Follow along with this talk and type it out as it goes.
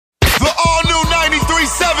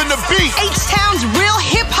93.7 The Beat. H-Town's real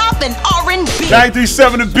hip-hop and R&B.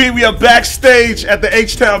 93.7 The Beat. We are backstage at the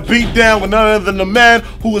HtownBeatdown with none other than the man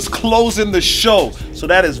who is closing the show. So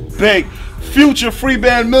that is big. Future Free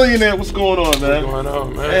Band Millionaire. What's going on, man? What's going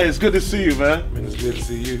on, man? Hey, it's good to see you, man. Man, it's good to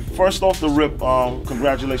see you. First off the rip,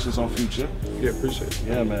 congratulations on Future. Yeah, appreciate it.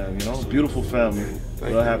 Yeah, man. You know, beautiful family.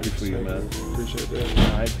 Real happy for you, man. Appreciate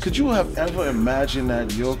that. All right. Could you have ever imagined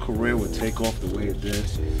that your career would take off the way it did?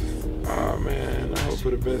 Man, I hope for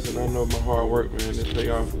the best, and I know my hard work, man, to pay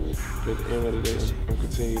off. But at the end of the day, I'm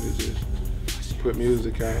continuing to just put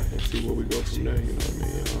music out and see where we go from there, you know what I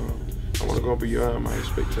mean? I want to go beyond my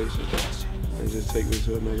expectations and just take me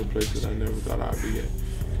to another place that I never thought I'd be at.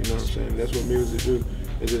 You know what I'm saying? That's what music do.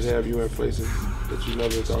 It just have you in places that you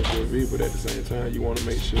never thought you would be, but at the same time, you want to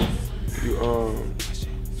make sure you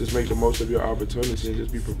just make the most of your opportunity and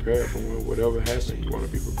just be prepared for whatever happens. You want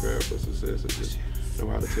to be prepared for success and just know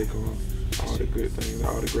how to take on all the good things,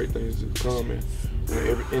 all the great things that come. And when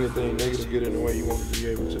anything negative get in the way, you want to be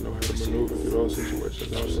able to know how to maneuver through those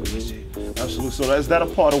situations. Absolutely. Absolutely. So is that a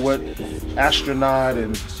part of what Astronaut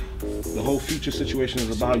and the whole Future situation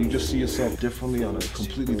is about? You just see yourself differently on a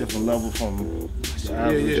completely different level from the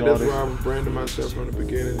average artist? That's why I was branding myself from the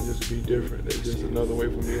beginning and just be different. It's just another way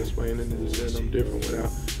for me explaining and just saying I'm different without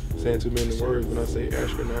saying too many words. When I say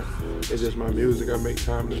Astronaut, it's just my music. I make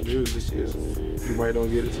timeless music. You might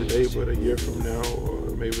don't get it today, but a year from now,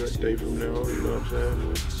 or maybe a day from now, you know what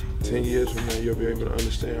I'm saying? 10 years from now, you'll be able to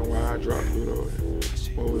understand why I dropped Pluto and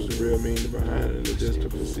what was the real meaning behind it, and just to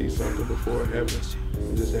foresee something before it happens,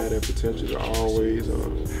 and just have that potential to always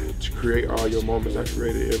to create all your moments. I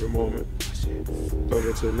created every moment up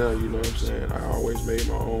until now, you know what I'm saying? I always made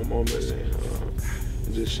my own moment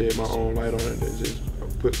and just shed my own light on it and just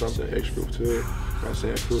put something extra to it by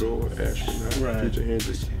saying Pluto or Astronaut, right. Future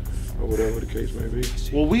Hendrix, or whatever the case may be.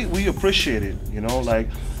 Well, we appreciate it, you know,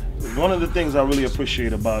 like one of the things I really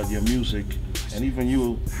appreciate about your music and even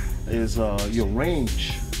you is your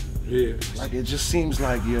range. Yeah. Like it just seems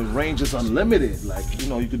like your range is unlimited. Like, you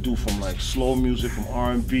know, you could do from like slow music, from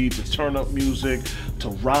R&B to turn up music to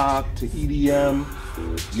rock to EDM.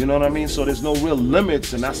 You know what I mean? So there's no real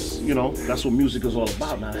limits, and that's, you know, that's what music is all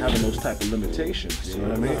about, not having those type of limitations. You know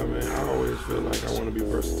what I mean? Nah, man, I always feel like I want to be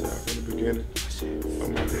versatile from the beginning of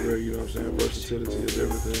my career. You know what I'm saying? Versatility is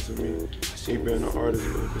everything to me. Me being an artist,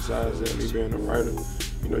 but besides that, me being a writer,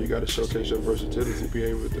 you know, you got to showcase your versatility, be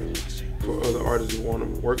able to, for other artists who want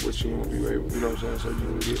to work with you and be able, you know what I'm saying, so you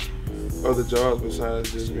can get other jobs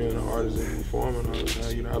besides just being an artist and performing all the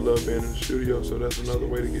time. You know, I love being in the studio, so that's another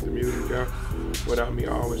way to get the music out. Without me,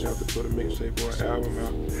 I always have to put a mixtape or an album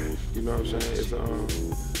out. You know what I'm saying?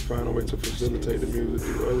 It's find a way to facilitate the music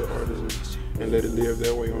through other artists and let it live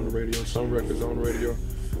that way on the radio. Some records on the radio,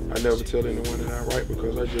 I never tell anyone that I write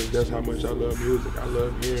because that's how much I love music. I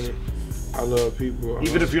love hearing it. I love people.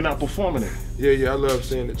 Even if you're not performing it. Yeah, I love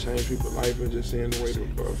seeing it change people's life and just seeing the way the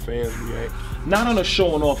fans react. Not on a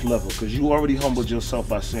showing off level, because you already humbled yourself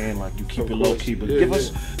by saying like you keep it low key. But give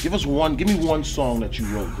me one song that you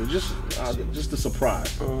wrote, but just a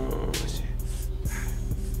surprise.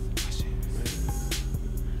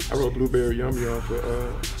 I wrote Blueberry Yum Yum for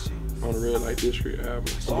on the Red Light District album.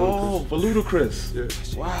 For Ludacris.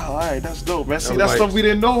 Yeah. Wow, all right, that's dope, man. See, that's stuff we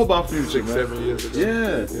didn't know about Future, 6-7 years ago.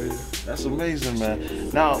 Yeah. That's amazing, man.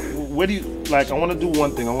 Now, where do you, like, I want to do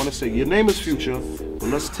one thing. I want to say, your name is Future, but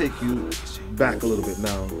let's take you back a little bit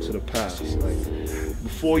now to the past. Like,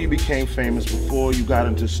 before you became famous, before you got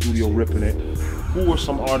into the studio ripping it, who were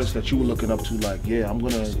some artists that you were looking up to, like, yeah, I'm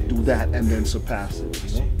going to do that and then surpass it,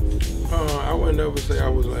 you know? I would never say I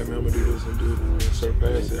was like, man, I'm going to do this and do it and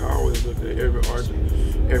surpass it. I always look at every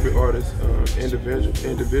artist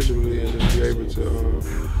individually and just be able to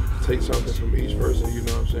take something from each person, you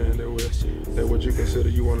know what I'm saying, that what you consider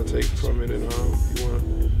you want to take from it and you want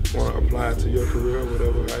to apply it to your career,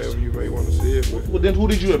 however you may want to see it. But, well, then who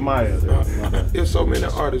did you admire? There's so many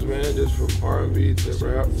artists, man, just from R&B to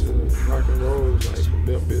rap to rock and roll, like from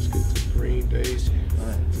Limp Bizkit to Green Day to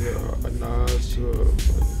Nas to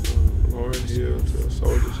Lauryn Hill to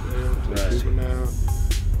Soulja Slim to Juvenile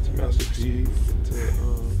to Master P to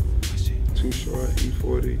Too Short,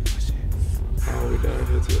 E40. All the way down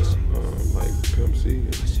here to like Pimp C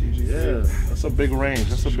and UGK. Yeah, that's a big range.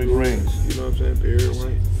 That's a big range. You know what I'm saying? Barry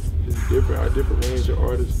White. Just a different range of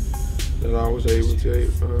artists that I was able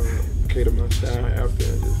to cater my style after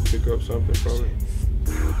and just pick up something from it.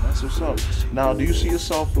 That's what's up. Now, do you see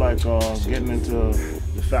yourself like getting into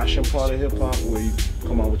the fashion part of hip hop, where you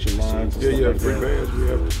come out with your lines? And Yeah, stuff like free that? bands. We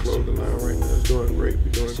have the clothing line right now. It's doing great.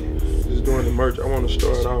 We're just doing the merch. I want to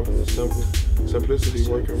start off with simplicity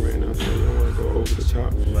working right now. So you don't want to go over the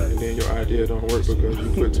top, Right. and then your idea don't work because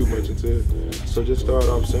you put too much into it. So just start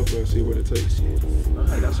off simple and see what it takes. All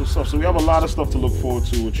right, that's what's up. So we have a lot of stuff to look forward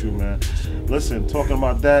to with you, man. Listen, talking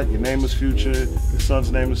about that, your name is Future, your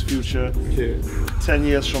son's name is Future. Yeah. 10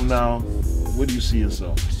 years from now, where do you see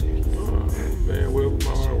yourself? Man, wherever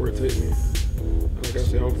my hard work take me. Like I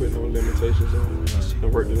said, I don't put no limitations on the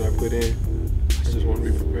work that I put in. I just want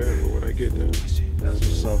to be prepared for when I get there. That's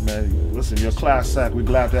what's up, man. Listen, you're a class act. We're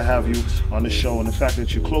glad to have you on the show. And the fact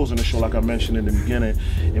that you're closing the show, like I mentioned in the beginning,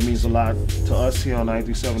 it means a lot to us here on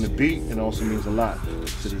 93.7 The Beat, and it also means a lot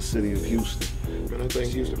to the city of Houston. Man, I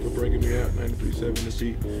thank Houston for bringing me out 93.7 The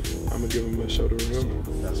Beat. I'm going to give them a show to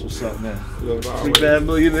remember. That's what's up, man. Love Free always. Band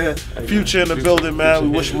Millionaire, Hey, Future in the man. building, man. We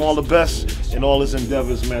Future. wish him all the best in all his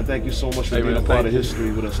endeavors, man. Thank you so much for Hey, being man, a part thank of you.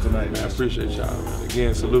 history with us tonight, Man, I man. appreciate y'all, man.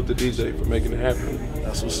 Again, salute the DJ for making it happen.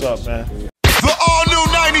 That's what's up, man. The all new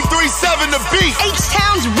 93.7 The Beat.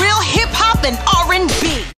 H-Town's real hip hop and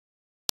R&B.